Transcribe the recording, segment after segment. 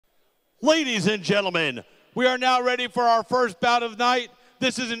Ladies and gentlemen, we are now ready for our first bout of the night.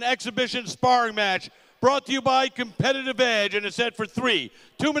 This is an exhibition sparring match brought to you by Competitive Edge and is set for 3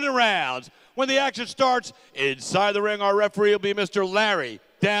 2-minute rounds. When the action starts, inside the ring, our referee will be Mr. Larry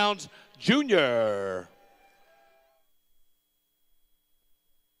Downs Jr.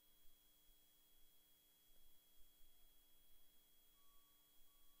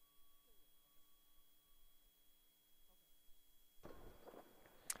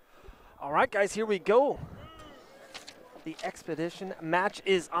 All right, guys, here we go. The expedition match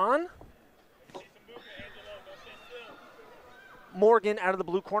is on. Morgan out of the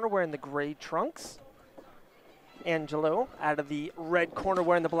blue corner wearing the gray trunks. Angelo out of the red corner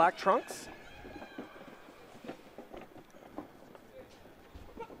wearing the black trunks.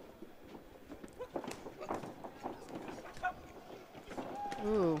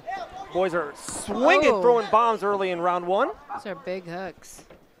 Ooh. Boys are swinging, throwing bombs early in round one. Those are big hooks.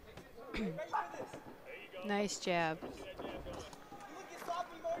 Nice jab.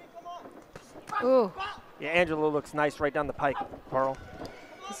 Ooh. Yeah, Angelo looks nice right down the pike, Pearl.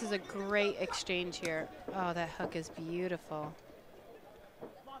 This is a great exchange here. Oh, that hook is beautiful.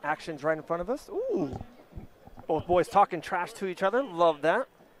 Action's right in front of us. Ooh. Both boys talking trash to each other. Love that.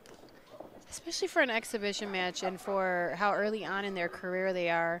 Especially for an exhibition match and for how early on in their career they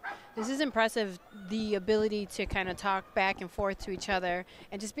are. This is impressive, the ability to kind of talk back and forth to each other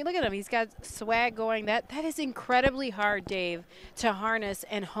and just be, look at him, he's got swag going. That is incredibly hard, Dave, to harness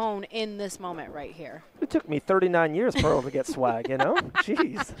and hone in this moment right here. It took me 39 years, Pearl, to get swag, you know?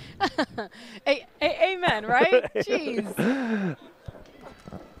 Jeez. Amen, right? Jeez.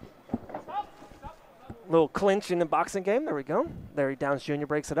 Little clinch in the boxing game. There we go. Larry Downs Jr.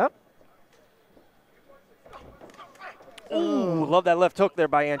 breaks it up. Ooh, love that left hook there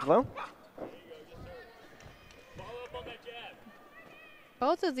by Angelo.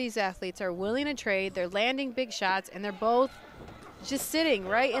 Both of these athletes are willing to trade. They're landing big shots, and they're both just sitting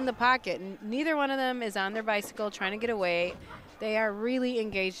right in the pocket. And neither one of them is on their bicycle trying to get away. They are really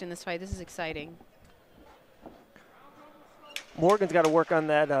engaged in this fight. This is exciting. Morgan's got to work on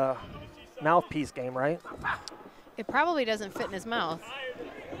that mouthpiece game, right? It probably doesn't fit in his mouth.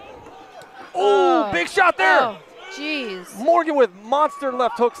 Oh, big shot there. Oh. Jeez. Morgan with monster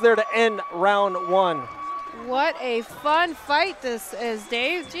left hooks there to end round one. What a fun fight this is,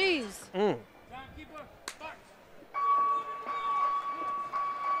 Dave. Jeez.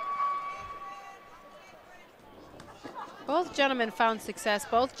 Both gentlemen found success.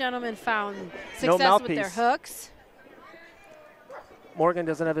 Both gentlemen found success with their hooks. Morgan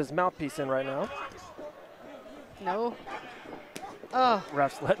doesn't have his mouthpiece in right now. No. Oh.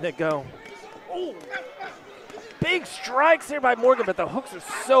 Ref's letting it go. Oh. Big strikes here by Morgan, but the hooks are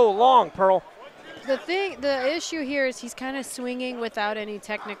so long, Pearl. The issue here is he's kind of swinging without any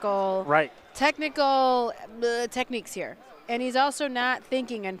technical techniques here. And he's also not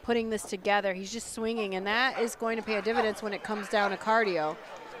thinking and putting this together. He's just swinging, and that is going to pay a dividends when it comes down to cardio.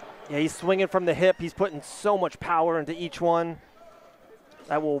 Yeah, he's swinging from the hip. He's putting so much power into each one.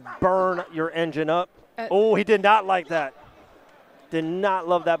 That will burn your engine up. Oh, he did not like that. Did not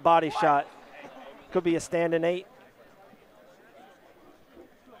love that body shot. Could be a standing 8.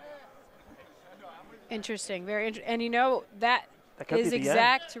 Interesting, very interesting. And you know, that is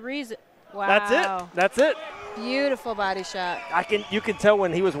exact reason. Wow. That's it. That's it. Beautiful body shot. You can tell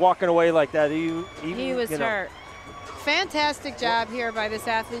when he was walking away like that. He was hurt. Fantastic job here by this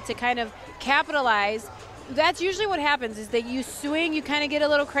athlete to kind of capitalize. That's usually what happens is that you swing, you kind of get a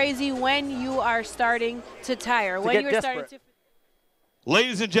little crazy when you are starting to tire. When you're starting to.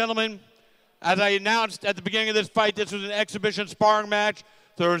 Ladies and gentlemen, as I announced at the beginning of this fight, this was an exhibition sparring match.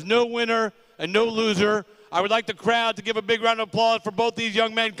 There was no winner and no loser. I would like the crowd to give a big round of applause for both these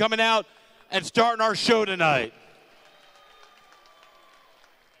young men coming out and starting our show tonight.